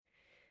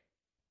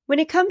When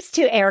it comes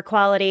to air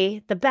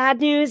quality, the bad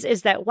news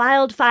is that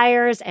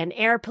wildfires and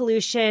air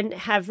pollution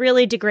have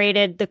really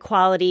degraded the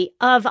quality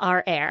of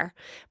our air.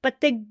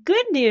 But the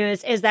good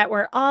news is that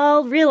we're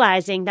all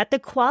realizing that the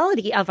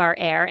quality of our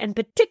air, and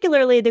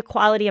particularly the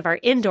quality of our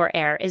indoor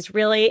air, is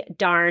really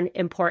darn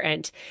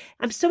important.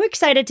 I'm so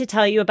excited to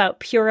tell you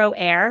about Puro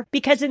Air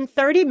because in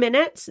 30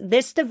 minutes,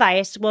 this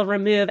device will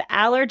remove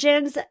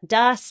allergens,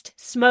 dust,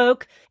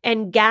 smoke,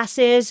 and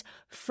gases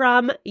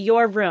from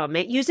your room.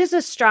 It uses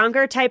a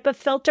stronger type of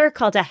filter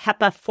called a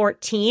HEPA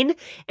 14,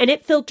 and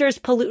it filters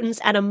pollutants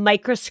at a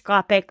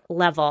microscopic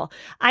level.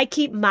 I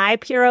keep my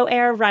Puro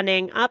Air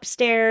running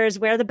upstairs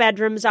where the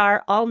bedrooms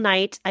are all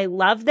night. I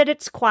love that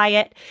it's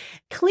quiet.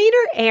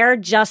 Cleaner air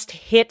just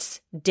hits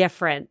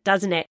different,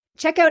 doesn't it?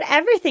 Check out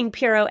everything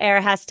Puro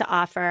Air has to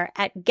offer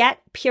at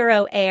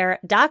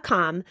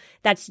getpuroair.com.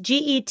 That's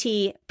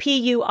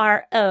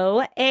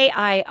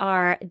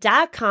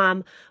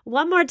GETPUROAIR.com.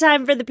 One more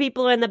time for the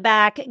people in the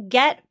back,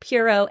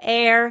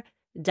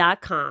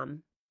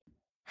 getpuroair.com.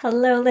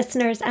 Hello,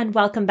 listeners, and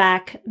welcome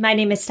back. My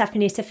name is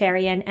Stephanie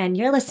Safarian, and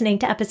you're listening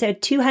to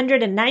episode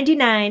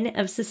 299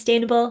 of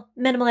Sustainable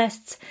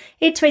Minimalists,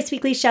 a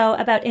twice-weekly show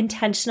about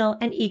intentional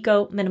and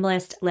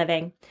eco-minimalist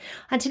living.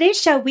 On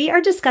today's show, we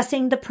are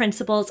discussing the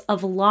principles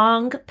of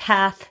long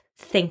path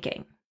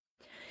thinking.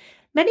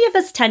 Many of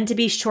us tend to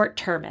be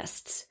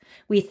short-termists.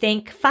 We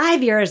think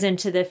 5 years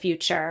into the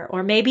future,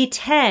 or maybe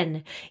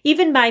 10.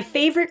 Even my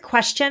favorite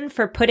question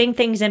for putting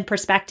things in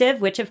perspective,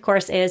 which of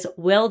course is,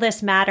 will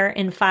this matter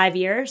in 5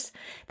 years?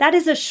 That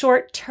is a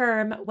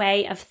short-term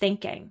way of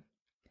thinking.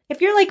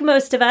 If you're like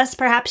most of us,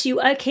 perhaps you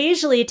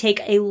occasionally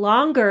take a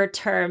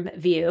longer-term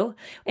view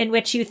in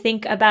which you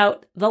think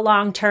about the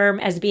long term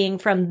as being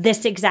from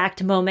this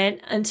exact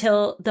moment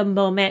until the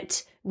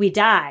moment we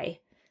die.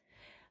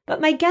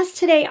 But my guest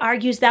today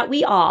argues that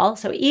we all,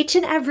 so each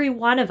and every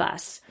one of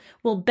us,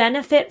 will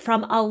benefit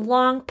from a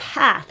long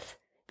path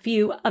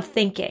view of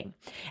thinking.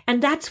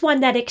 And that's one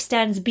that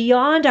extends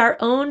beyond our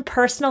own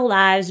personal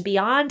lives,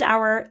 beyond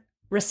our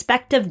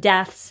respective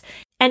deaths,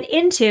 and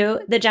into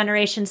the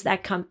generations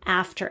that come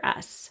after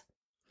us.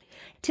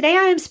 Today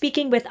I am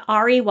speaking with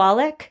Ari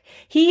Wallach.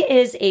 He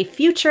is a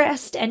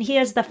futurist and he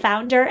is the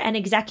founder and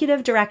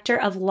executive director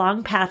of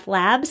Long Path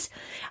Labs.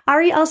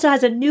 Ari also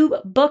has a new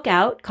book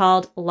out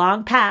called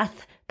Long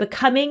Path: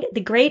 Becoming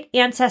the Great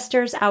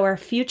Ancestors Our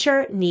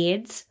Future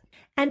Needs.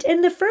 And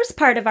in the first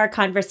part of our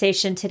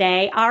conversation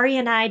today, Ari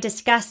and I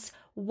discuss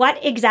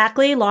what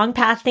exactly long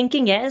path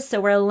thinking is,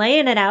 so we're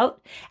laying it out.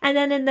 And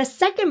then in the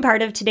second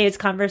part of today's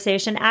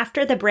conversation,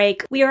 after the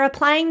break, we are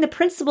applying the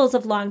principles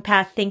of long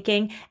path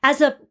thinking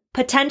as a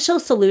potential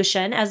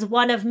solution, as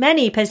one of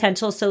many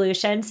potential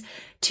solutions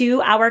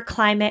to our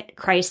climate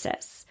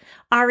crisis.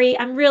 Ari,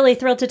 I'm really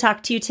thrilled to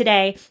talk to you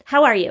today.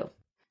 How are you?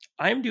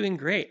 I'm doing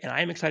great, and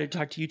I'm excited to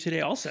talk to you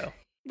today also.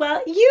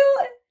 Well, you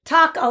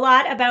talk a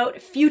lot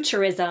about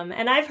futurism,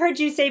 and I've heard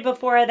you say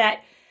before that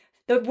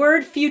the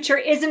word future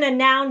isn't a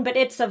noun, but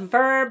it's a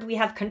verb. We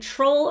have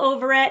control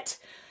over it.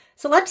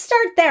 So let's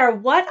start there.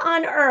 What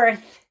on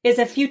earth is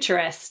a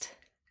futurist?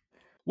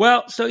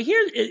 Well, so here,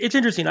 it's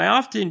interesting.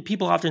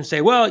 People often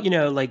say, well,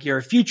 like you're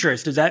a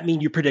futurist. Does that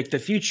mean you predict the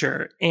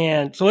future?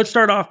 And so let's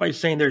start off by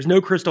saying there's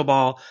no crystal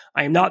ball.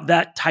 I am not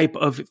that type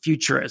of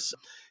futurist.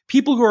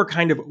 People who are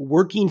kind of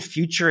working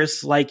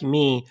futurists like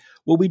me,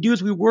 what we do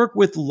is we work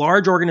with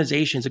large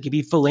organizations. It could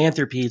be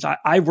philanthropies.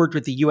 I've worked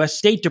with the U.S.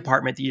 State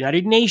Department, the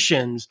United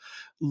Nations,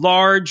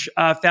 large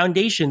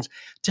foundations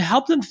to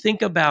help them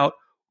think about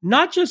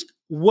not just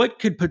what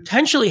could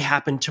potentially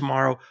happen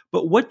tomorrow,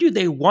 but what do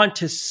they want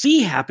to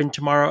see happen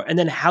tomorrow? And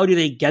then how do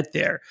they get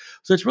there?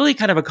 So it's really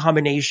kind of a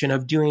combination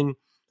of doing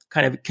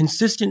kind of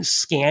consistent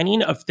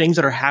scanning of things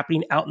that are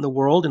happening out in the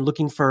world and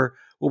looking for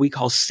what we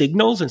call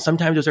signals. And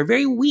sometimes those are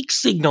very weak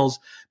signals,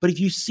 but if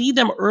you see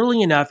them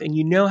early enough and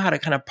you know how to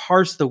kind of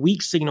parse the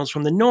weak signals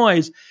from the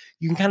noise,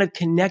 you can kind of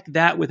connect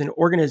that with an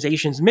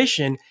organization's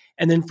mission.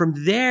 And then from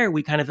there,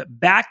 we kind of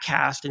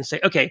backcast and say,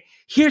 okay,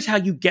 here's how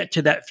you get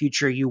to that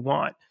future you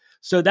want.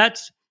 So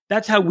that's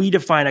how we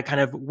define a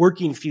kind of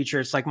working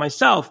futurist like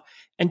myself.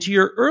 And to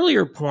your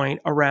earlier point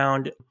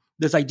around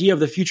this idea of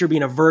the future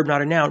being a verb,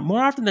 not a noun,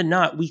 more often than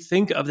not, we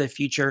think of the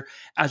future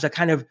as a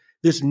kind of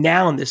this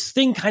noun, this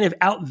thing kind of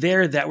out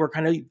there that we're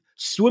kind of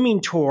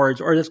swimming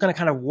towards, or that's going to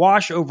kind of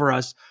wash over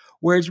us.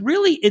 Whereas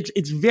really,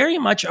 it's very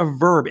much a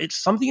verb.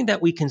 It's something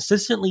that we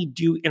consistently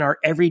do in our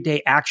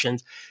everyday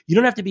actions. You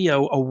don't have to be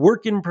a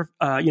working,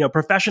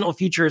 professional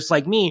futurist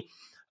like me.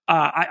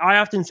 I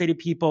often say to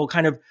people,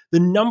 kind of the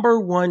number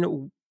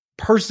one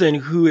person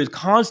who is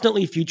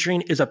constantly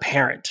futuring is a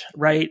parent,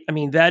 right? I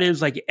mean, that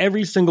is like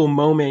every single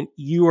moment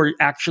you are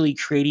actually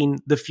creating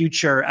the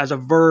future as a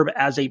verb,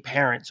 as a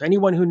parent. So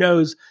anyone who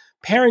knows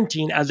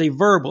parenting as a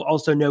verb will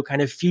also know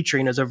kind of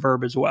futuring as a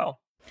verb as well.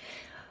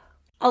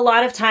 A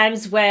lot of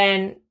times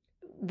when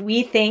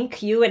we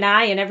think, you and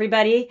I and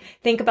everybody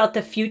think about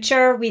the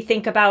future, we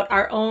think about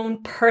our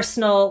own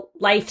personal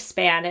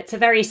lifespan. It's a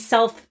very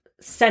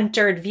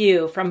self-centered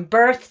view from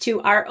birth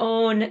to our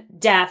own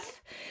death.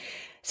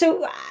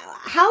 So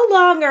how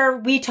long are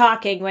we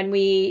talking when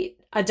we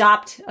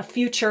adopt a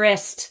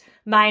futurist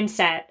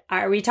mindset?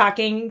 Are we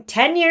talking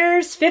 10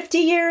 years, 50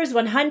 years,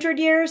 100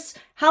 years?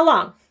 How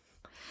long?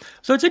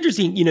 So it's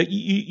interesting,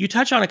 you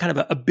touch on a kind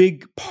of a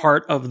big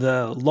part of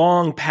the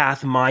long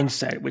path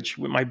mindset, which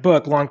with my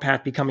book, Long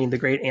Path Becoming the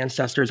Great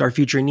Ancestors, Our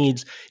Future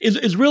Needs,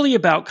 is really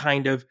about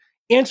kind of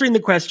answering the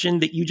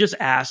question that you just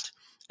asked,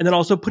 and then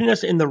also putting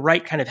us in the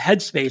right kind of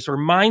headspace or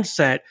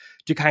mindset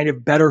to kind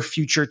of better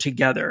future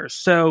together.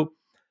 So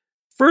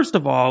first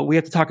of all, we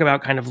have to talk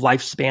about kind of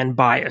lifespan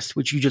bias,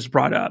 which you just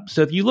brought up.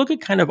 So if you look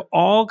at kind of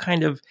all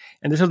kind of,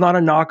 and this is not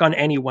a knock on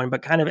anyone,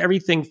 but kind of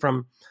everything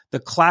from the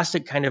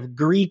classic kind of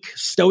Greek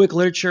Stoic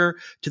literature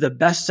to the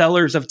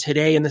bestsellers of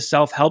today in the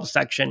self-help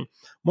section,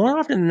 more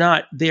often than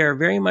not, they are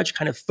very much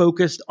kind of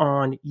focused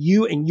on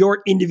you and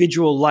your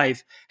individual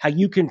life, how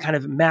you can kind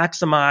of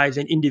maximize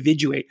and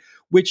individuate,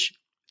 which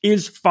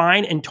is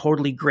fine and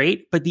totally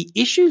great. But the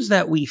issues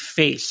that we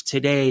face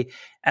today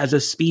as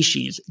a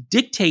species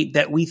dictate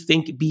that we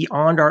think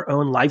beyond our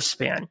own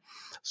lifespan.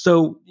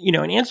 So,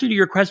 in answer to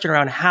your question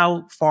around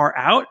how far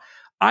out,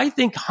 I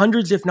think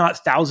hundreds, if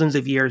not thousands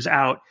of years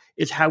out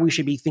is how we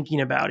should be thinking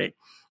about it.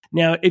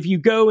 Now, if you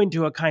go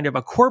into a kind of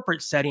a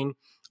corporate setting,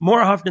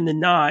 more often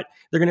than not,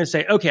 they're going to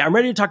say, okay, I'm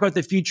ready to talk about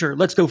the future.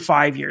 Let's go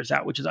 5 years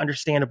out, which is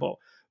understandable.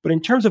 But in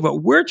terms of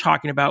what we're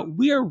talking about,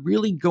 we are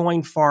really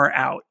going far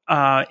out.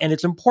 And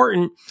it's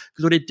important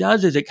because what it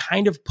does is it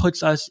kind of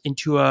puts us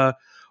into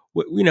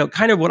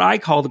kind of what I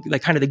call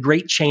kind of the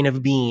great chain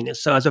of being.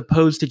 So as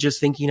opposed to just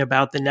thinking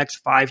about the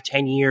next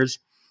 5-10 years,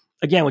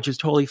 again, which is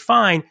totally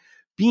fine,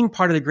 being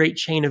part of the great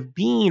chain of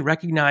being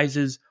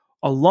recognizes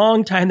a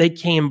long time that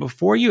came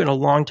before you and a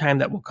long time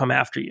that will come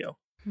after you.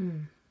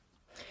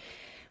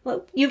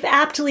 Well, you've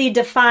aptly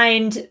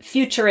defined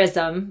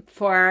futurism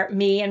for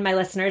me and my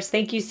listeners.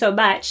 Thank you so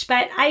much.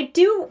 But I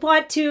do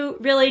want to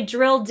really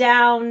drill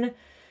down.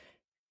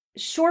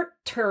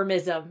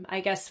 Short-termism, I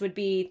guess, would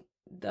be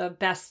the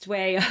best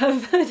way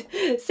of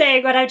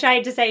saying what I'm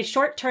trying to say.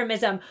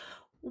 Short-termism.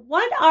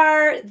 What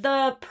are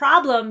the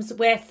problems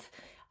with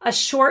a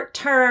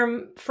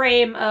short-term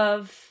frame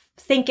of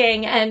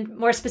thinking and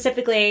more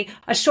specifically,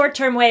 a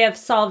short-term way of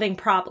solving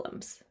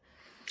problems?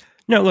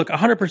 No, look,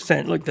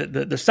 100%. Look,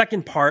 the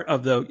second part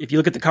of if you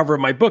look at the cover of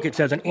my book, it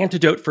says an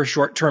antidote for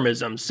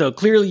short-termism. So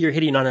clearly you're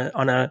hitting on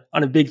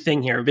a big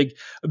thing here,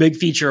 a big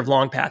feature of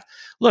Long Path.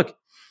 Look,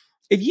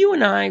 if you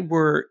and I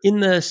were in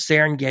the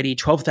Serengeti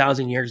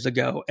 12,000 years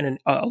ago and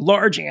a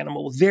large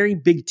animal with very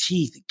big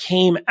teeth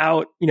came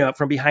out,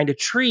 from behind a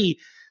tree,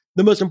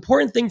 the most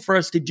important thing for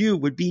us to do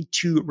would be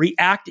to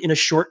react in a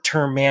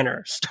short-term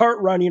manner. Start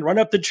running, run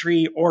up the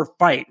tree, or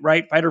fight,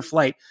 right? Fight or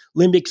flight,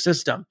 limbic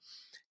system.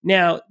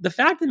 Now, the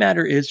fact of the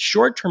matter is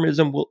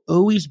short-termism will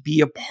always be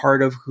a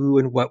part of who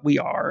and what we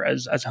are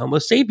as Homo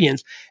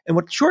sapiens. And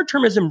what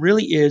short-termism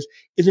really is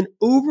an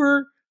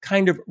over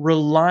kind of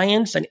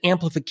reliance and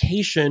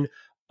amplification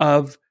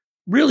of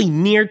really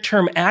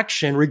near-term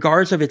action,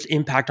 regardless of its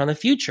impact on the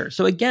future.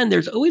 So again,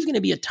 there's always going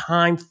to be a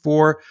time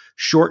for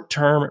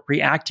short-term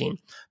reacting.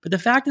 But the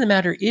fact of the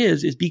matter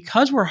is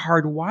because we're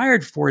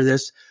hardwired for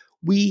this,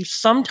 we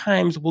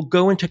sometimes will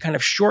go into kind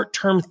of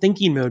short-term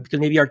thinking mode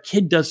because maybe our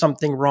kid does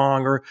something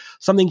wrong or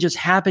something just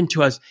happened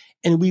to us,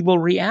 and we will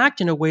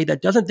react in a way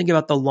that doesn't think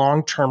about the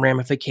long-term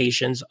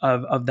ramifications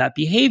of that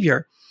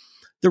behavior.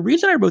 The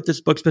reason I wrote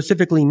this book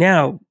specifically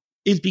now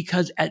is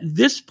because at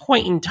this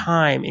point in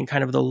time in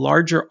kind of the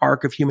larger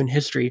arc of human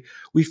history,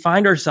 we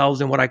find ourselves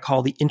in what I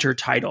call the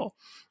intertidal.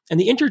 And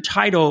the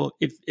intertidal,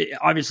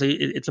 obviously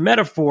it's a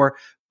metaphor,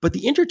 but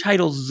the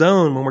intertidal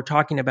zone, when we're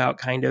talking about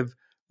kind of,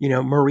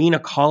 marine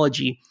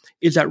ecology,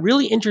 is that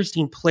really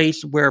interesting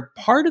place where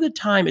part of the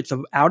time it's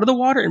out of the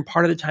water and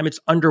part of the time it's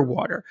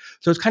underwater.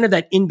 So it's kind of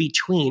that in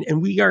between.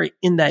 And we are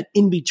in that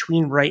in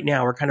between right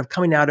now. We're kind of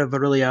coming out of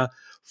a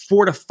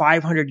 400 to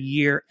 500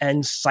 year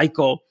end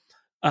cycle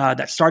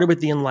that started with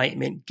the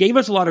Enlightenment, gave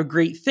us a lot of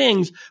great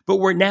things,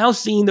 but we're now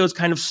seeing those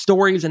kind of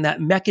stories, and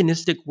that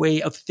mechanistic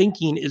way of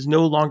thinking is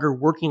no longer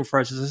working for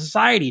us as a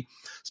society.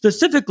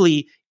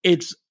 Specifically,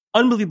 it's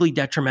unbelievably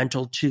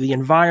detrimental to the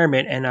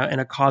environment and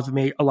a cause of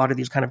a lot of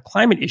these kind of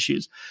climate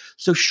issues.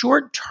 So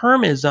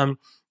short-termism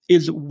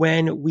is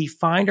when we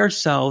find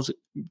ourselves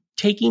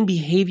taking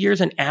behaviors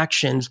and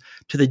actions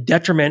to the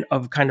detriment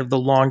of kind of the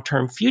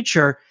long-term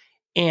future,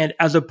 and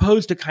as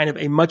opposed to kind of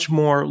a much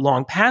more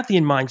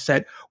long-pathian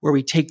mindset where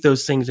we take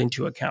those things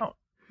into account.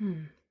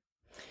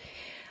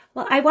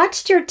 Well, I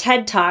watched your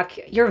TED Talk,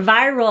 your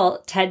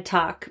viral TED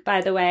Talk,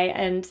 by the way,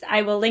 and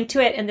I will link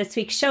to it in this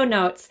week's show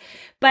notes.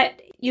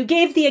 But you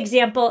gave the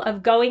example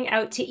of going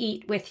out to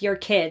eat with your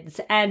kids,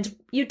 and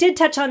you did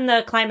touch on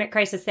the climate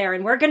crisis there,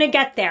 and we're going to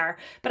get there.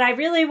 But I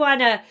really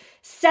want to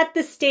set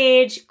the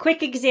stage,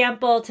 quick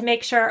example to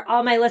make sure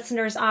all my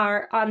listeners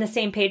are on the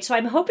same page. So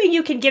I'm hoping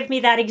you can give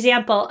me that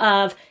example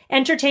of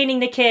entertaining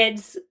the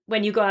kids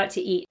when you go out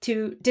to eat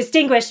to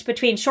distinguish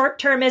between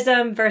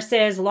short-termism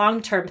versus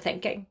long-term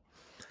thinking.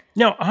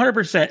 No,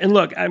 100%. And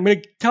look, I'm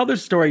going to tell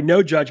this story,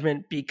 no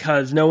judgment,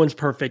 because no one's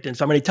perfect. And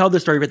so I'm going to tell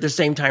this story, but at the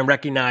same time,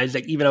 recognize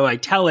that even though I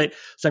tell it,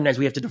 sometimes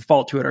we have to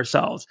default to it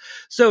ourselves.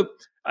 So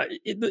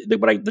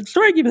the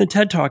story I give in the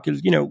TED Talk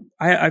is,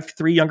 I have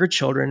 3 younger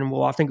children, and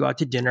we'll often go out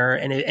to dinner.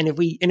 And if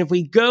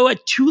we go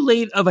at too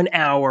late of an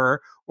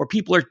hour, or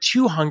people are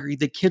too hungry,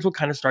 the kids will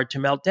kind of start to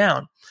melt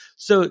down.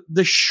 So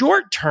the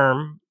short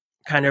term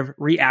kind of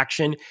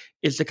reaction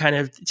is to kind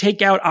of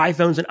take out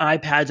iPhones and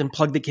iPads and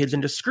plug the kids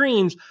into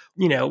screens,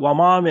 while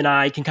mom and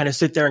I can kind of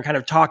sit there and kind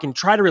of talk and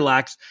try to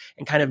relax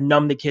and kind of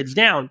numb the kids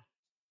down.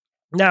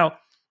 Now,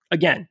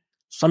 again,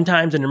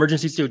 sometimes in an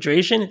emergency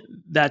situation,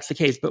 that's the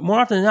case. But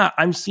more often than not,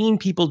 I'm seeing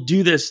people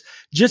do this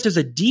just as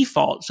a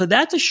default. So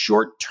that's a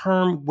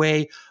short-term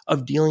way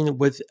of dealing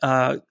with,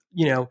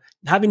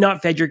 having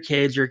not fed your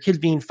kids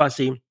being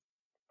fussy.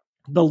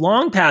 The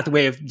long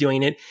pathway of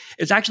doing it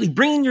is actually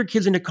bringing your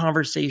kids into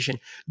conversation,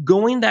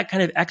 going that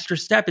kind of extra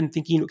step and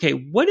thinking, okay,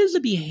 what is the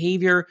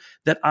behavior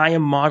that I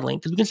am modeling?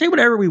 Because we can say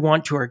whatever we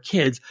want to our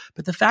kids,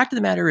 but the fact of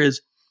the matter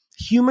is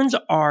humans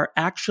are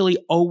actually,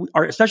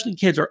 especially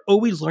kids, are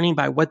always learning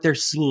by what they're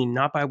seeing,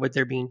 not by what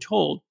they're being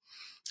told.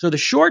 So the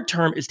short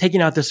term is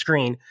taking out the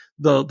screen.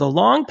 The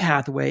long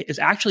pathway is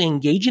actually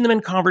engaging them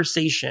in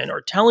conversation or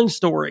telling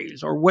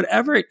stories or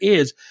whatever it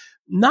is.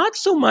 Not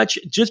so much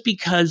just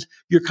because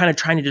you're kind of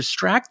trying to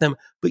distract them,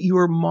 but you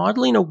are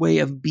modeling a way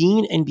of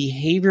being and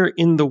behavior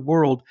in the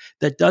world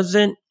that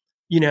doesn't,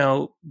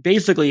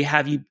 basically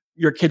have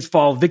your kids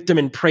fall victim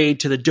and prey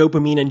to the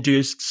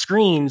dopamine-induced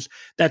screens.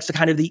 That's the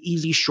kind of the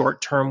easy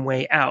short-term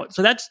way out.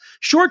 So that's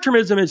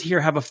short-termism is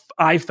here, have an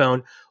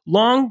iPhone.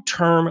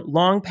 Long-term,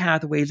 long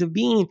pathways of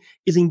being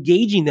is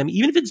engaging them,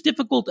 even if it's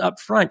difficult up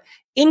front,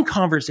 in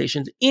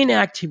conversations, in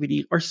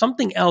activities, or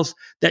something else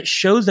that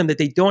shows them that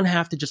they don't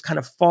have to just kind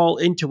of fall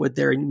into what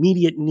their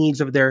immediate needs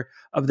of their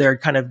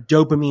kind of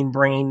dopamine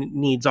brain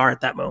needs are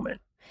at that moment.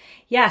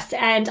 Yes,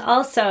 and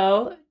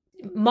also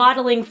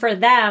modeling for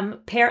them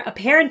a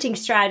parenting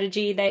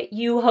strategy that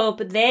you hope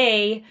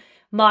they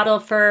model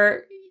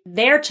for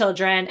their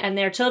children and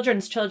their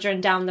children's children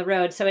down the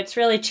road. So it's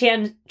really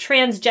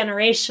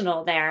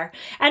transgenerational there.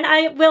 And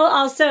I will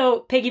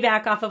also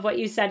piggyback off of what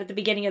you said at the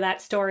beginning of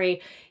that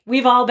story.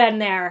 We've all been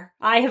there.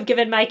 I have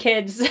given my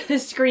kids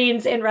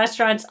screens in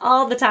restaurants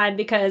all the time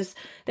because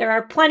there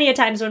are plenty of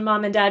times when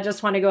mom and dad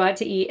just want to go out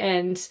to eat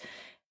and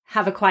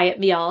have a quiet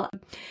meal.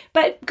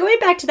 But going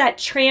back to that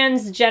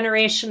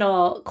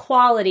transgenerational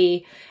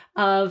quality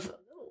of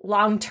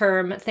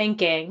long-term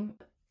thinking,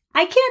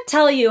 I can't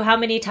tell you how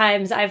many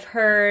times I've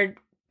heard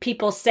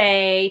people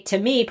say to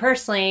me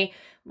personally,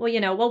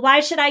 well, why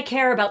should I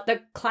care about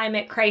the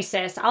climate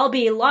crisis? I'll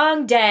be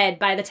long dead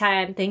by the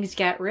time things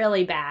get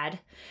really bad.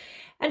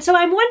 And so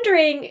I'm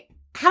wondering,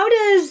 how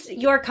does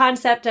your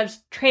concept of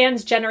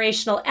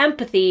transgenerational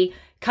empathy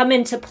come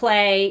into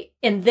play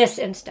in this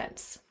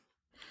instance?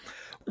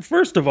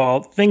 First of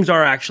all, things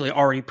are actually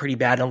already pretty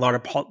bad in a lot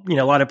of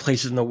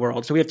places in the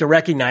world. So we have to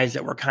recognize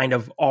that we're kind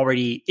of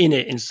already in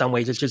it in some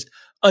ways. It's just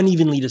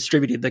unevenly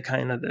distributed, the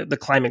kind of the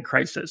climate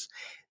crisis.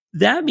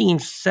 That being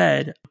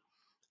said,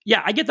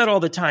 yeah, I get that all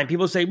the time.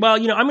 People say, well,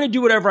 I'm going to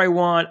do whatever I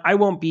want. I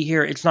won't be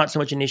here. It's not so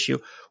much an issue.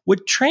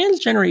 What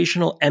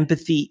transgenerational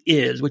empathy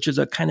is, which is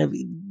a kind of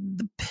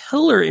the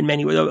pillar in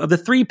many ways, of the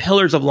 3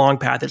 pillars of Long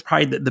Path, it's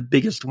probably the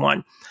biggest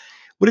one.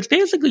 What it's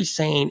basically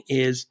saying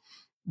is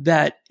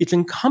that it's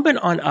incumbent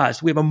on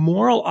us. We have a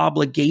moral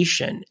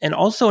obligation and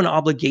also an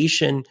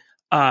obligation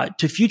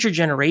to future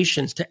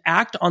generations to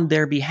act on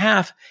their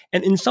behalf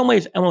and in some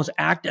ways almost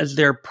act as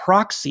their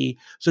proxy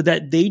so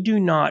that they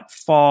do not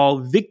fall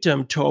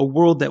victim to a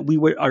world that we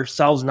would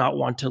ourselves not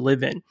want to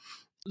live in.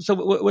 So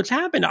what's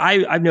happened,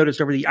 I've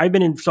noticed I've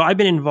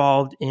been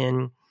involved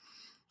in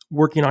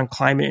working on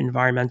climate and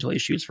environmental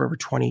issues for over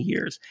 20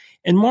 years.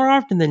 And more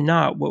often than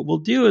not, what we'll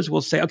do is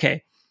we'll say,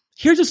 okay,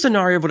 here's a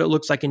scenario of what it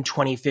looks like in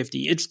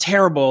 2050. It's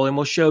terrible, and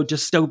we'll show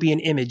dystopian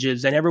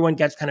images, and everyone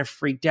gets kind of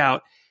freaked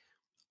out.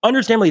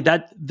 Understandably,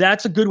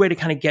 that's a good way to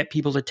kind of get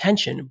people's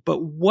attention.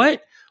 But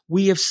what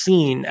we have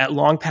seen at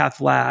Long Path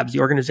Labs,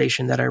 the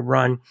organization that I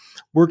run,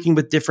 working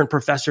with different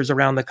professors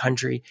around the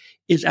country,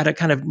 is at a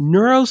kind of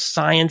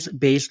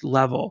neuroscience-based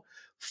level.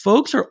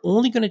 Folks are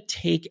only going to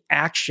take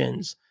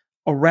actions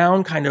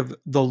around kind of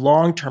the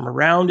long term,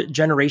 around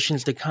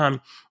generations to come,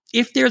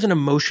 if there's an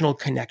emotional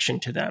connection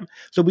to them.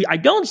 So I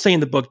don't say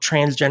in the book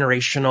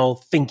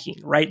transgenerational thinking,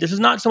 right? This is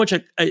not so much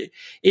it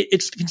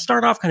can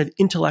start off kind of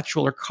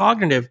intellectual or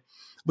cognitive.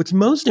 What's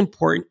most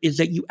important is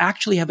that you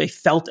actually have a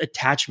felt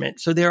attachment.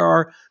 So there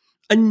are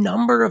a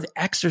number of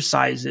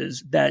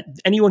exercises that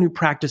anyone who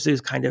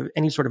practices kind of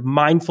any sort of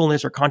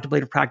mindfulness or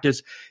contemplative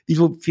practice, these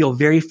will feel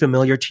very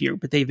familiar to you,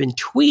 but they've been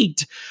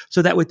tweaked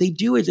so that what they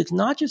do is it's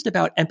not just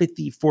about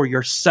empathy for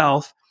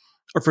yourself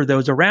or for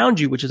those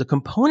around you, which is a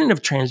component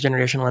of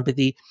transgenerational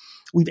empathy.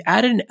 We've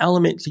added an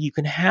element so you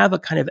can have a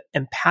kind of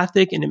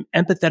empathic and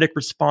empathetic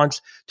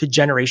response to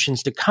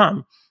generations to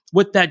come.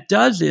 What that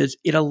does is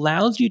it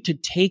allows you to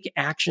take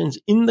actions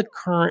in the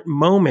current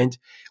moment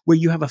where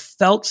you have a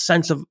felt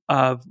sense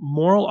of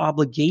moral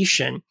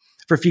obligation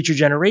for future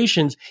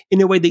generations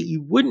in a way that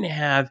you wouldn't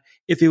have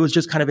if it was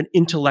just kind of an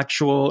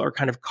intellectual or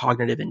kind of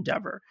cognitive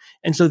endeavor.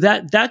 And so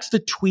that's the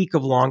tweak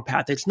of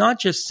Longpath. It's not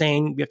just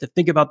saying we have to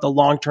think about the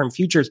long-term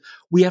futures.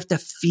 We have to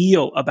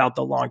feel about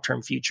the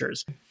long-term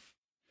futures.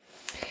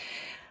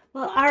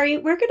 Well, Ari,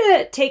 we're going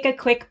to take a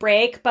quick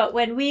break, but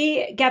when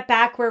we get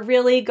back, we're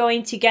really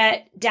going to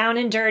get down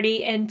and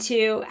dirty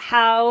into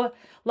how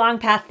long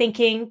path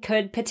thinking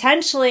could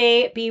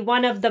potentially be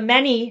one of the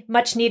many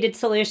much needed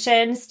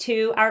solutions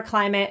to our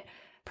climate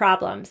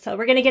problem. So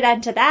we're going to get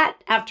into that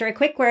after a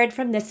quick word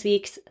from this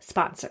week's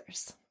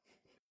sponsors.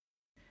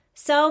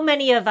 So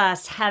many of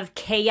us have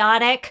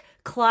chaotic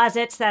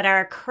closets that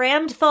are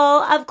crammed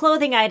full of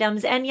clothing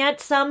items, and yet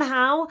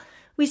somehow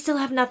we still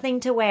have nothing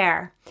to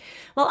wear.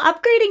 Well,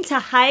 upgrading to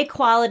high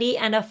quality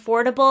and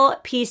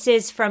affordable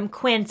pieces from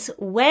Quince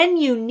when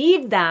you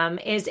need them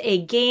is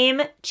a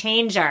game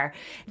changer.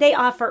 They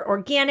offer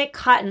organic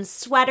cotton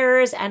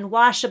sweaters and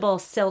washable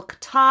silk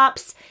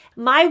tops.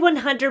 My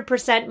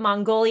 100%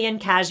 Mongolian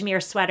cashmere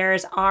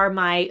sweaters are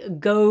my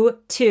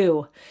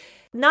go-to.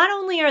 Not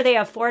only are they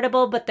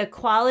affordable, but the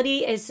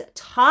quality is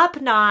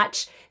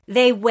top-notch.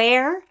 They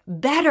wear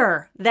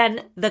better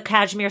than the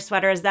cashmere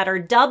sweaters that are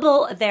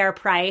double their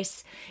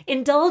price.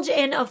 Indulge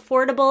in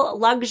affordable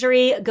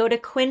luxury. Go to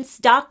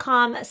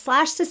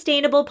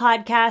quince.com/sustainable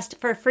podcast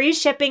for free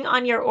shipping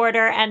on your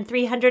order and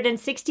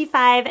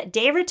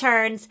 365-day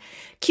returns.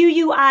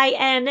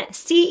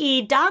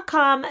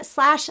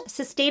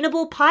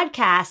 QUINCE.com/sustainable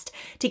podcast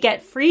to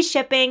get free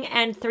shipping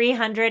and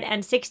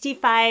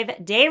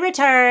 365-day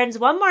returns.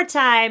 One more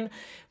time,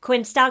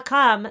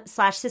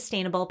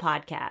 quince.com/sustainable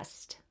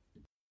podcast.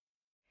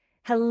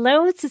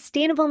 Hello,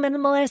 Sustainable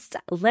Minimalist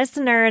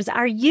listeners.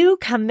 Are you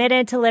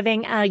committed to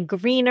living a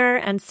greener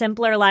and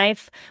simpler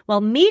life?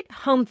 Well, meet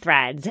Home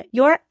Threads,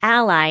 your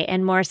ally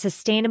in more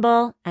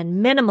sustainable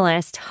and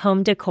minimalist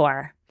home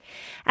decor.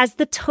 As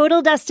the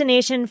total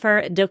destination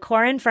for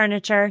decor and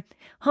furniture,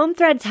 Home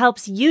Threads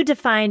helps you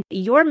define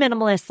your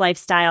minimalist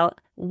lifestyle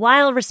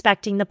while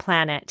respecting the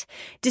planet.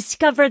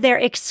 Discover their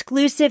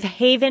exclusive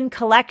Haven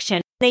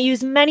collection. They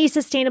use many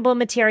sustainable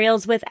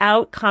materials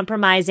without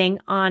compromising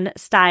on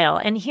style.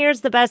 And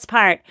here's the best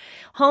part.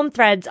 Home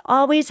Threads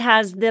always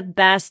has the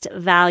best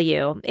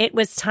value. It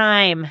was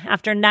time.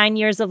 After 9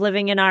 years of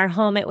living in our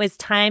home, it was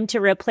time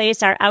to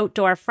replace our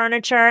outdoor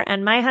furniture.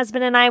 And my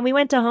husband and I, we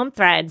went to Home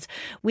Threads.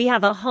 We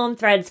have a Home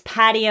Threads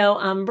patio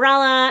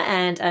umbrella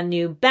and a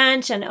new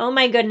bench. And oh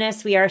my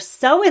goodness, we are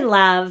so in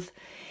love.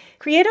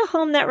 Create a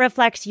home that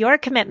reflects your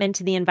commitment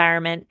to the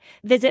environment.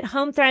 Visit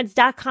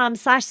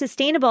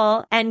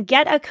homethreads.com/sustainable and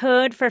get a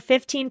code for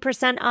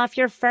 15% off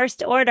your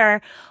first order.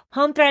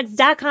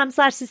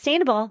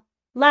 Homethreads.com/sustainable.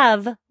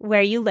 Love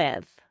where you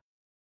live.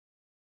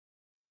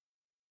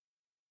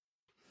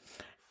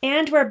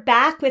 And we're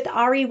back with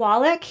Ari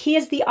Wallach. He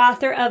is the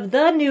author of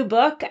the new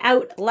book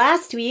out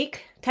last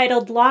week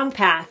titled Long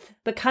Path,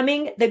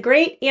 Becoming the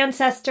Great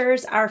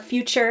Ancestors Our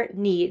Future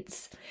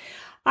Needs.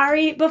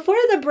 Ari, before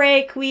the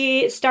break,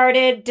 we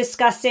started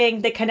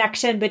discussing the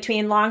connection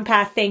between long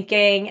path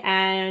thinking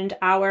and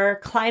our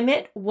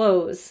climate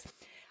woes.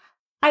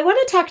 I want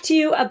to talk to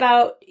you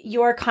about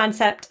your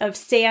concept of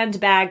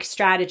sandbag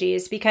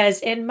strategies, because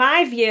in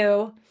my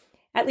view,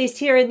 at least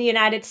here in the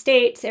United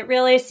States, it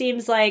really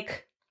seems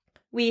like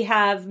we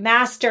have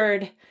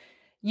mastered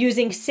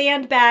using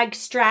sandbag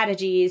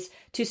strategies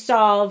to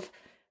solve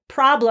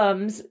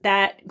problems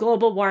that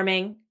global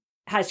warming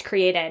has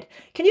created.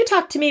 Can you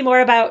talk to me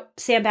more about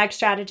sandbag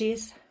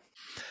strategies?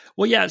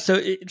 Well, yeah. So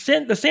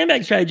the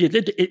sandbag strategy,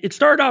 it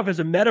started off as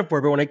a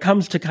metaphor, but when it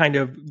comes to kind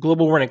of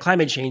global warming and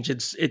climate change,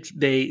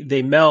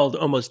 they meld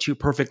almost too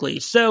perfectly.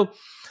 So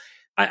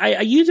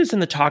I use this in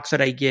the talks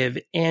that I give.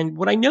 And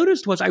what I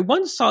noticed was I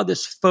once saw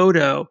this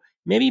photo,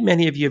 maybe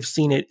many of you have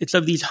seen it. It's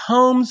of these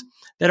homes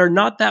that are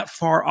not that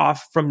far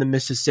off from the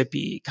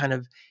Mississippi, kind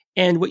of.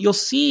 And what you'll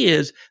see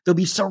is they'll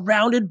be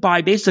surrounded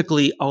by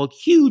basically a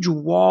huge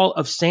wall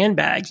of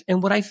sandbags.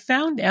 And what I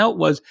found out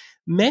was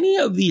many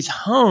of these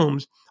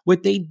homes,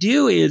 what they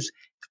do is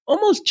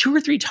almost 2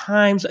 or 3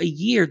 times a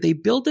year, they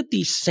build up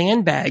these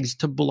sandbags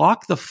to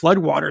block the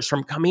floodwaters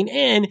from coming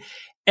in.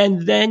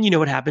 And then, you know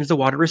what happens? The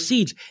water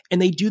recedes.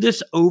 And they do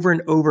this over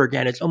and over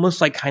again. It's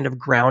almost like kind of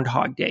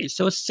Groundhog Day.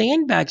 So a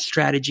sandbag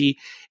strategy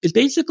is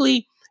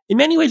basically, in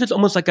many ways, it's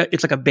almost like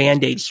it's like a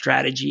Band-Aid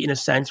strategy in a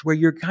sense, where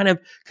you're kind of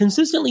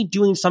consistently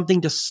doing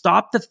something to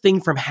stop the thing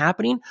from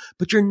happening,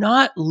 but you're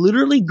not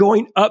literally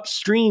going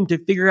upstream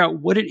to figure out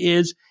what it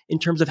is in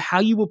terms of how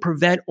you will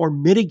prevent or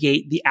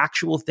mitigate the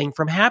actual thing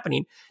from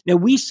happening. Now,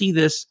 we see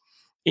this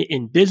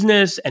in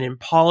business and in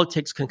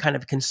politics can kind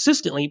of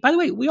consistently. By the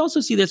way, we also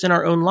see this in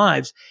our own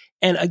lives.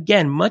 And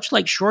again, much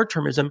like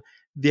short-termism,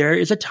 there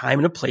is a time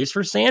and a place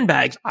for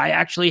sandbags. I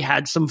actually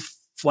had some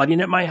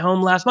flooding at my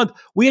home last month.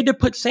 We had to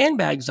put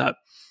sandbags up.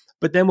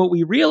 But then what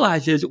we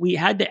realized is we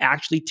had to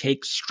actually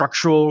take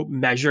structural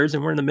measures,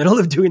 and we're in the middle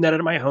of doing that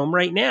at my home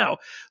right now.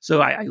 So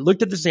I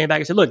looked at the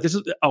sandbag. I said, look, this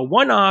is a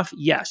one-off.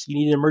 Yes, you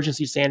need an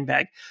emergency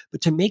sandbag.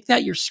 But to make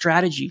that your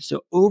strategy,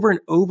 so over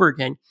and over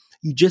again,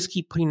 you just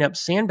keep putting up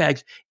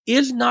sandbags,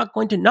 is not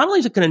going to, not only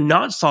is it going to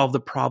not solve the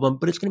problem,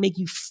 but it's going to make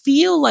you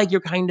feel like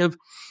you're kind of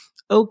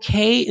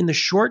okay in the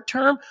short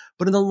term,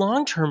 but in the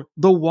long term,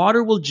 the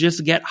water will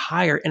just get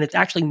higher. And it's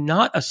actually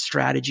not a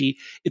strategy.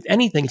 If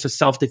anything, it's a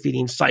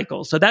self-defeating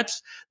cycle. So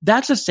that's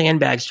a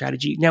sandbag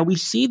strategy. Now we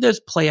see this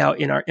play out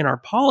in our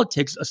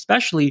politics,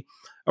 especially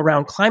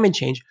around climate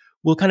change.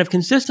 We'll kind of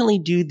consistently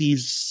do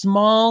these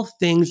small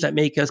things that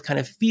make us kind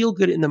of feel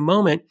good in the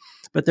moment,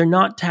 but they're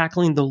not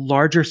tackling the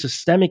larger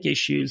systemic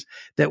issues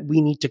that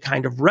we need to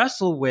kind of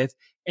wrestle with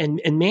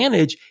and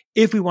manage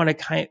if we want to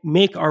kind of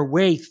make our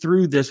way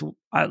through this,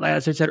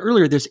 as I said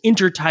earlier, this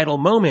intertidal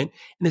moment.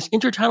 And this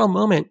intertidal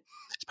moment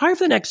is probably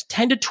for the next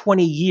 10 to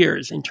 20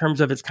 years in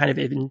terms of its kind of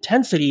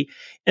intensity.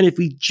 And if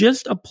we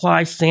just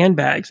apply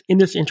sandbags in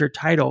this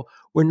intertidal,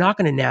 we're not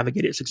going to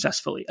navigate it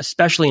successfully,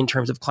 especially in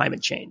terms of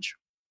climate change.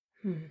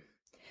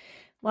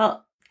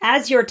 Well,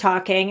 as you're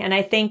talking, and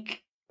I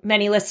think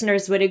many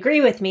listeners would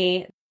agree with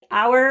me,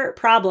 our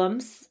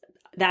problems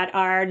that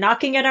are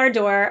knocking at our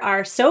door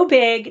are so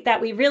big that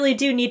we really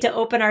do need to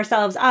open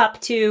ourselves up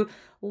to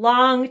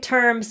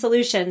long-term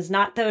solutions,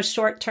 not those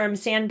short-term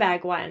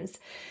sandbag ones.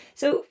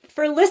 So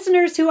for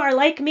listeners who are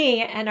like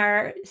me and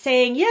are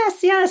saying,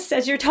 yes, yes,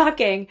 as you're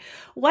talking,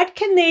 what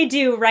can they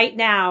do right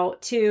now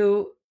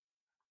to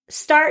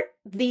start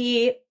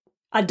the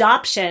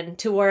adoption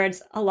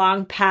towards a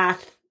long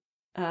path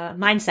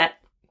mindset?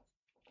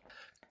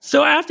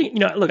 So I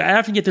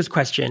often get this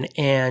question,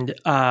 and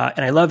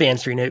I love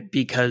answering it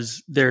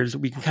because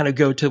we can kind of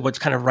go to what's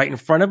kind of right in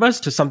front of us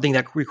to something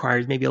that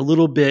requires maybe a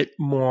little bit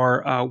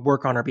more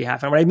work on our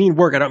behalf. And when I mean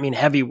work, I don't mean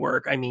heavy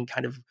work. I mean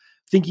kind of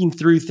thinking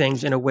through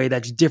things in a way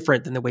that's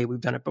different than the way we've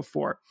done it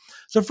before.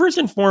 So first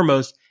and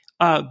foremost,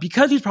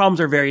 because these problems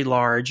are very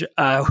large,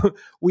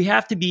 we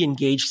have to be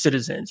engaged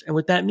citizens. And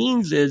what that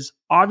means is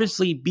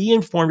obviously be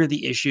informed of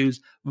the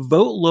issues,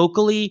 vote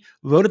locally,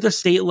 vote at the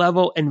state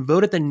level, and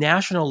vote at the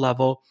national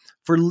level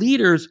for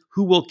leaders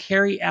who will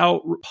carry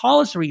out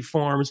policy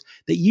reforms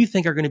that you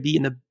think are going to be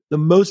in the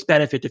most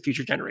benefit to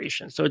future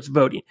generations. So it's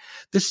voting.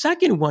 The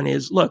second one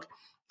is, look,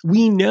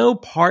 we know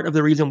part of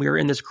the reason we are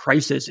in this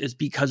crisis is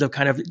because of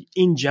kind of,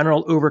 in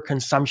general,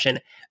 overconsumption.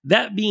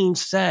 That being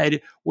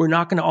said, we're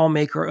not going to all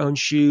make our own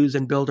shoes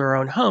and build our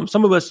own homes.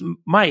 Some of us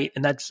might,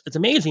 and it's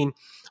amazing.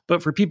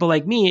 But for people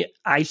like me,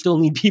 I still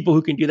need people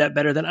who can do that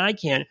better than I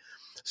can.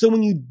 So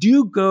when you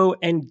do go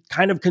and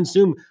kind of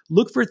consume,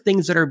 look for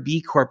things that are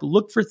B Corp,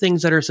 look for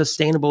things that are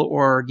sustainable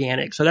or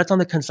organic. So that's on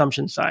the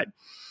consumption side.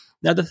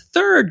 Now, the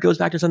third goes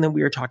back to something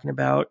we were talking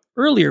about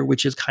earlier,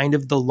 which is kind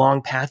of the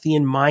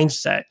Longpathian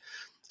mindset.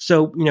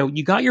 So,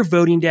 you got your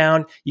voting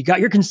down, you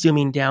got your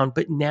consuming down,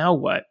 but now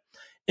what?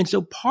 And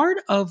so part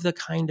of the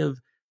kind of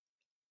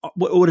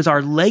what is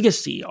our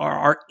legacy,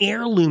 our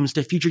heirlooms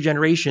to future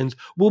generations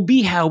will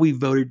be how we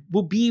voted,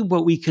 will be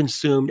what we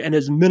consumed, and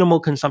as minimal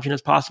consumption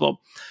as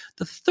possible.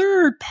 The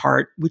third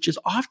part, which is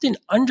often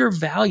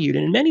undervalued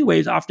and in many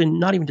ways often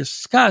not even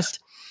discussed,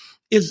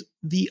 is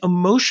the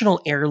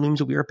emotional heirlooms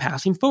that we are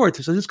passing forward.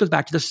 So this goes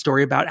back to the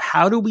story about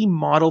how do we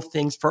model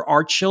things for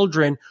our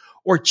children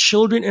or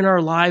children in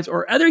our lives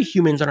or other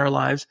humans in our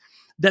lives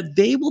that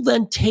they will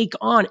then take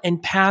on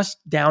and pass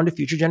down to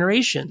future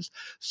generations.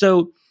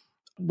 So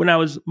when I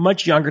was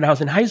much younger and I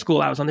was in high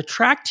school, I was on the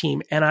track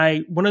team,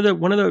 and one of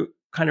the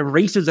kind of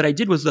races that I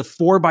did was the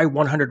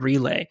 4x100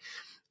 relay.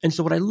 And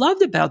so what I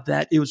loved about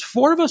that, it was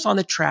 4 of us on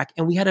the track,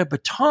 and we had a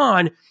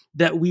baton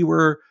that we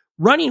were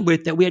running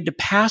with that we had to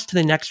pass to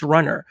the next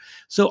runner.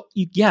 So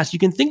yes, you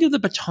can think of the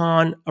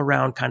baton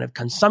around kind of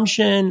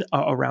consumption,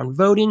 around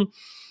voting.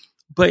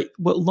 But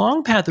what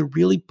Longpath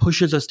really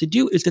pushes us to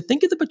do is to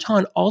think of the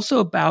baton also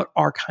about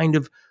our kind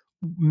of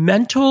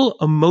mental,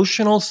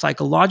 emotional,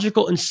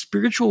 psychological, and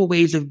spiritual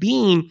ways of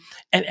being,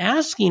 and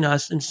asking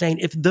us and saying,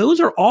 if those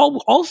are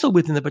all also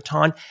within the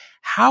baton,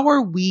 how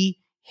are we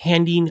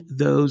handing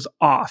those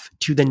off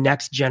to the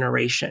next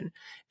generation?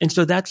 And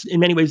so that's in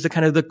many ways the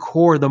kind of the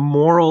core, the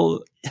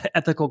moral,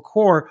 ethical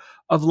core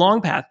of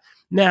Longpath.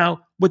 Now,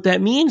 what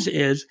that means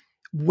is,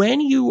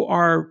 when you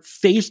are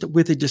faced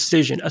with a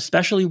decision,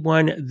 especially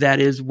one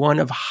that is one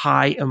of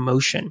high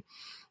emotion,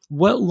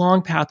 what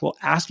Longpath will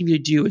ask you to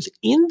do is,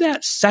 in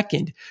that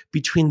second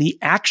between the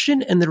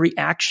action and the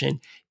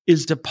reaction,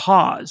 is to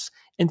pause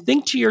and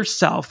think to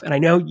yourself, and I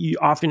know you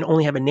often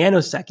only have a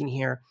nanosecond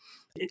here,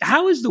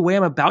 how is the way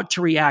I'm about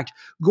to react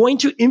going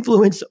to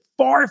influence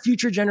far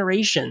future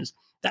generations?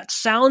 That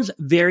sounds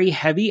very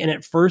heavy, and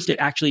at first it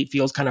actually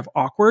feels kind of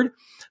awkward.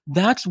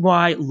 That's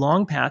why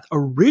Longpath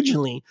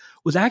originally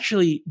was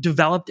actually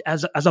developed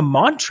as a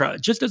mantra,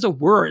 just as a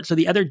word. So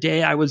the other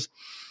day I was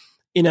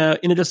in a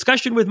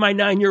discussion with my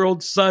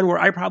 9-year-old son where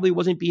I probably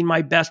wasn't being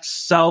my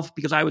best self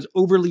because I was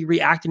overly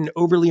reacting and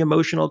overly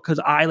emotional because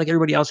I, like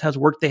everybody else, has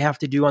work they have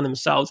to do on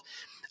themselves.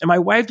 And my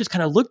wife just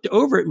kind of looked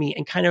over at me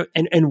and kind of,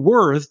 and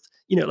worth,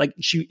 like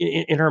she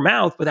in her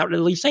mouth without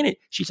really saying it,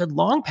 she said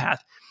Longpath.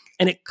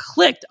 And it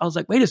clicked. I was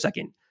like, wait a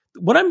second.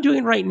 What I'm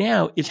doing right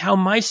now is how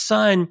my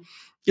son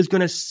is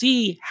going to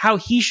see how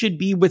he should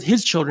be with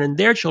his children,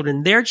 their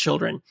children, their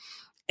children.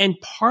 And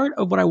part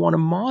of what I want to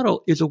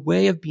model is a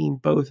way of being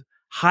both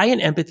high in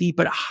empathy,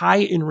 but high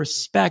in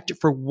respect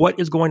for what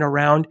is going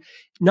around,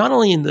 not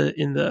only in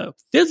the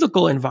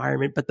physical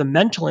environment, but the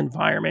mental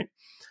environment.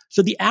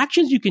 So the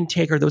actions you can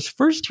take are those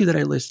first two that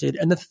I listed.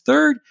 And the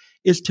third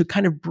is to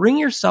kind of bring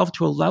yourself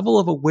to a level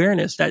of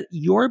awareness that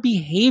your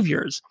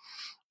behaviors,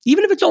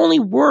 even if it's only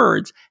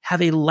words,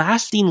 have a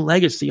lasting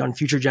legacy on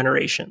future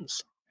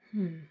generations.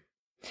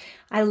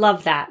 I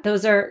love that.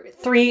 Those are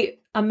 3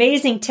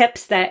 amazing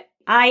tips that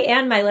I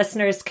and my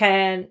listeners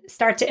can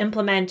start to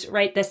implement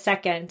right this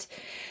second.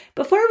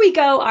 Before we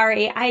go,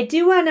 Ari, I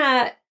do want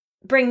to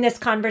bring this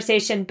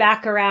conversation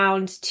back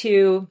around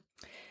to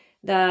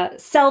the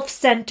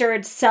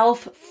self-centered,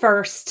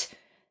 self-first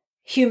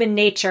human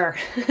nature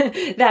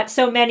that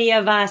so many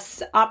of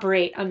us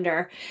operate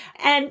under.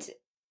 And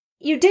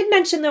you did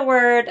mention the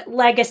word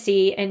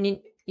legacy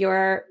in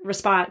your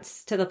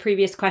response to the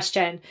previous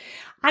question.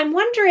 I'm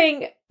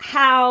wondering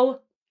how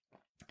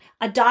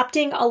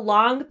adopting a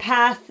long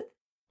path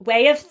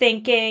way of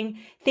thinking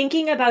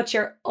about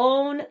your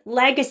own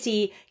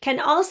legacy can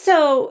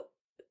also,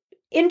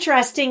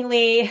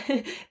 interestingly,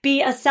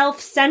 be a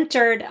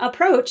self-centered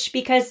approach,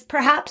 because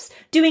perhaps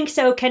doing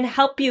so can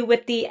help you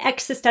with the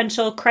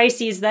existential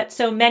crises that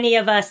so many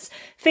of us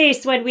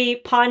face when we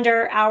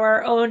ponder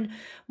our own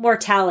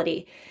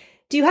mortality.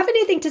 Do you have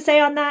anything to say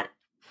on that?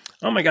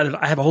 Oh my God,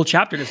 I have a whole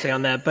chapter to say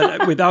on that,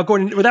 but without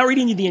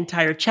reading you the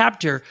entire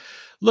chapter,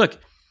 look,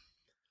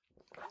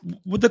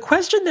 the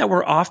question that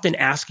we're often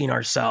asking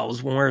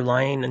ourselves when we're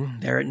lying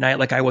there at night,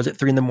 like I was at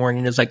 3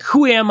 a.m, is like,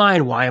 who am I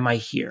and why am I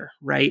here?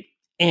 Right?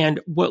 And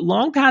what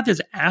Longpath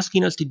is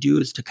asking us to do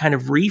is to kind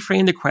of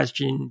reframe the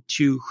question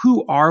to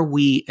who are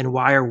we and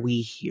why are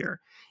we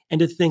here? And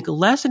to think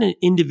less in an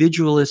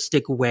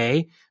individualistic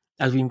way,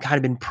 as we've kind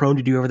of been prone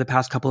to do over the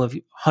past couple of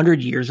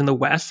 100 years in the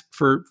West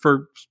for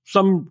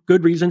some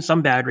good reasons,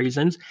 some bad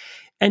reasons.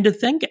 And to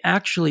think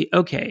actually,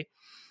 okay,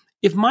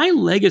 if my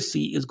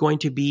legacy is going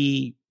to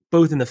be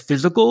both in the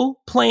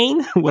physical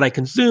plane, what I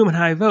consume and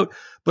how I vote,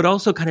 but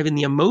also kind of in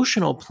the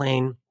emotional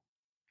plane,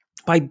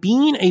 by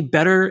being a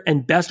better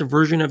and best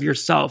version of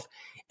yourself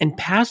and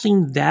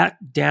passing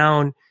that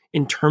down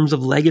in terms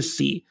of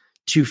legacy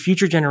to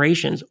future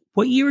generations,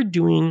 what you're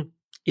doing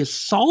is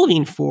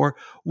solving for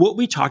what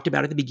we talked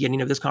about at the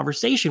beginning of this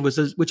conversation, which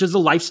is the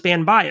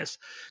lifespan bias.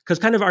 Because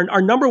kind of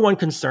our number one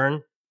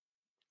concern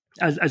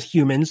as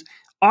humans,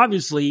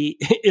 obviously,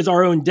 is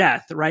our own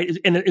death, right?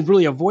 And it's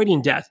really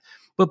avoiding death.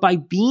 But by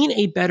being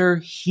a better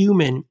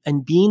human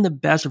and being the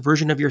best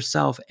version of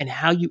yourself and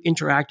how you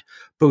interact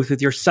both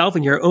with yourself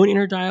and your own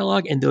inner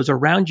dialogue and those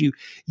around you,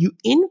 you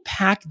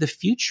impact the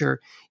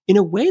future in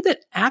a way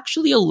that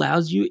actually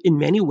allows you in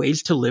many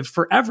ways to live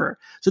forever.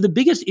 So the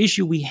biggest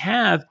issue we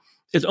have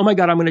is, oh my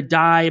God, I'm going to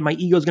die. My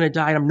ego is going to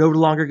die and I'm no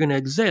longer going to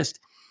exist.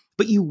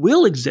 But you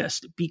will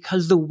exist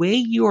because the way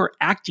you are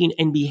acting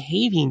and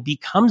behaving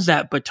becomes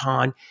that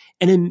baton,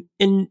 and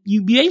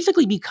you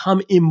basically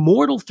become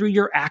immortal through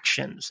your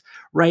actions,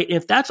 right?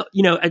 If that's,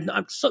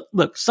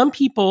 look, some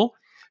people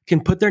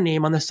can put their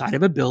name on the side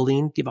of a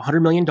building, give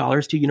 $100 million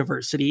to a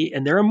university,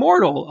 and they're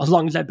immortal as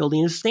long as that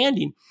building is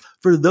standing.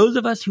 For those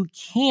of us who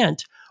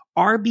can't,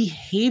 our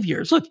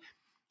behaviors, look,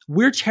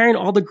 we're tearing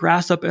all the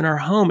grass up in our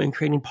home and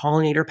creating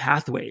pollinator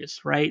pathways,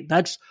 right?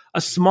 That's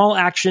a small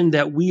action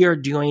that we are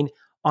doing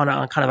on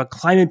a kind of a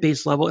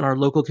climate-based level in our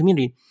local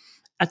community.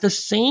 At the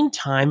same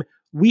time,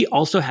 we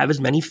also have as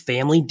many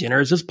family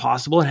dinners as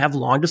possible and have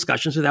long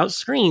discussions without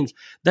screens.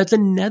 That's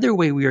another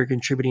way we are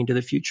contributing to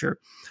the future.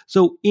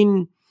 So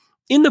in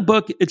the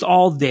book, it's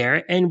all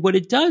there. And what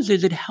it does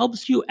is it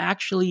helps you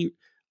actually,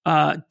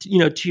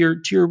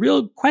 to your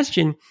real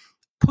question,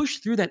 push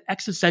through that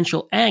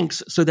existential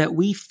angst so that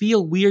we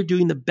feel we are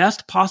doing the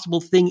best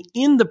possible thing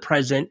in the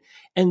present.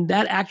 And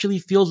that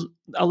actually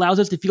allows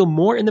us to feel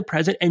more in the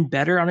present and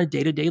better on a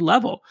day-to-day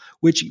level,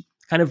 which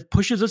kind of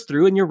pushes us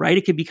through. And you're right,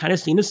 it could be kind of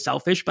seen as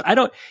selfish, but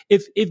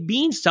if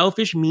being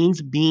selfish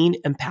means being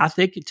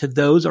empathic to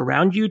those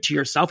around you, to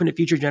yourself and to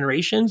future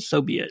generations,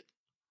 so be it.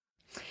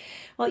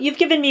 Well, you've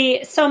given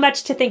me so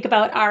much to think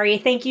about, Ari.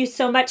 Thank you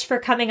so much for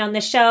coming on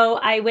the show.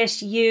 I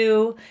wish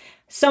you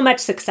so much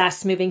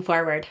success moving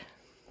forward.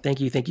 Thank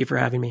you. Thank you for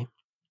having me.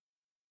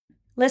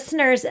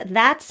 Listeners,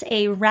 that's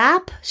a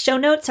wrap. Show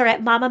notes are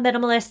at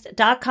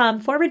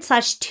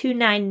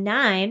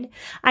mamaminimalist.com/299.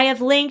 I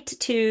have linked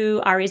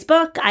to Ari's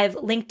book. I've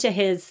linked to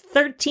his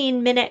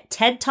 13-minute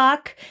TED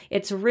Talk.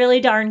 It's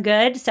really darn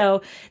good.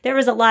 So there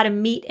was a lot of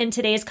meat in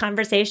today's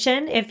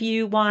conversation. If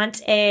you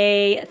want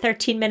a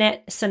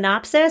 13-minute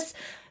synopsis,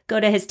 go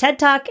to his TED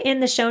Talk in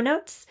the show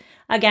notes.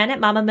 Again, at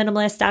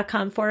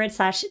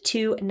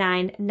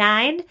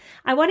mamaminimalist.com/299.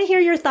 I want to hear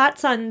your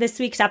thoughts on this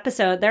week's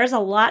episode. There's a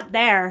lot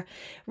there.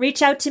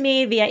 Reach out to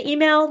me via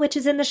email, which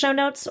is in the show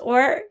notes,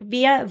 or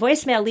via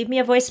voicemail. Leave me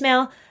a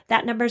voicemail.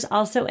 That number's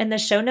also in the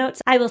show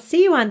notes. I will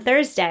see you on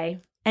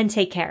Thursday, and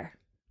take care.